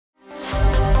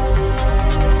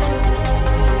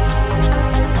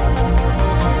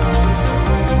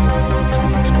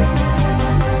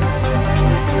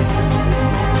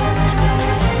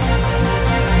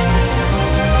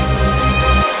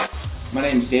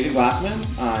David Glassman.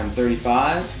 I'm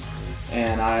 35,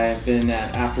 and I've been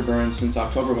at Afterburn since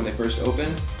October when they first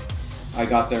opened. I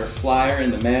got their flyer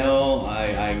in the mail.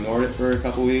 I ignored it for a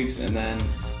couple weeks, and then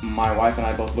my wife and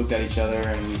I both looked at each other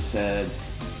and we said,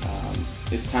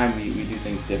 it's time we do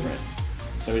things different.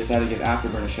 So we decided to give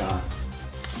Afterburn a shot.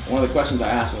 One of the questions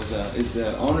I asked was, is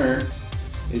the owner,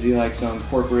 is he like some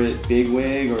corporate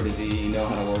bigwig, or does he know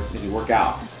how to work, does he work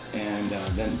out? And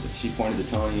then she pointed to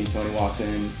Tony. Tony walks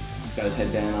in, he's got his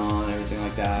headband on, everything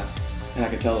like that. And I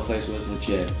could tell the place was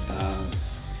legit.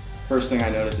 First thing I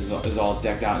noticed is it was all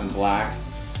decked out in black.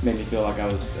 Made me feel like I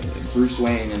was Bruce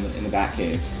Wayne in the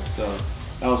Batcave. So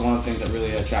that was one of the things that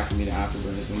really attracted me to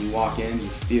Afterburn, is when you walk in, you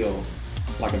feel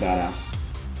like a badass.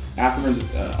 Afterburn's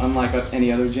unlike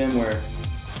any other gym where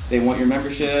they want your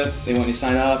membership, they want you to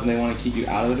sign up, and they want to keep you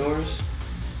out of the doors.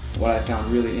 What I found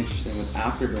really interesting with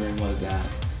Afterburn was that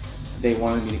they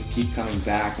wanted me to keep coming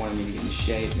back, wanted me to get in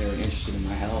shape, they were interested in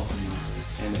my health,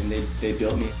 and they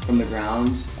built me from the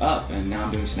ground up, and now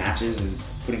I'm doing snatches and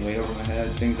putting weight over my head,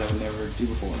 things I would never do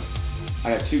before.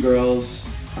 I got 2 girls,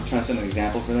 I'm trying to set an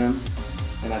example for them,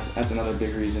 and that's another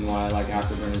big reason why I like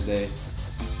Afterburn, is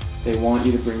they want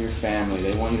you to bring your family,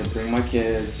 they want you to bring my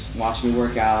kids, watch me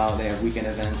work out, they have weekend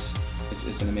events.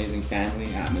 It's an amazing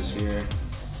family atmosphere.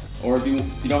 Or if you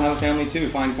don't have a family too,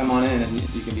 fine, come on in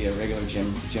and you can be a regular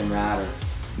gym rat, or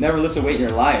never lift a weight in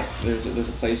your life. There's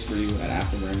a place for you at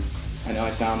Afterburn. I know I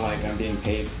sound like I'm being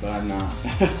paid, but I'm not.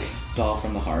 It's all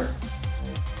from the heart.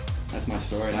 That's my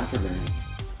story at Afterburn.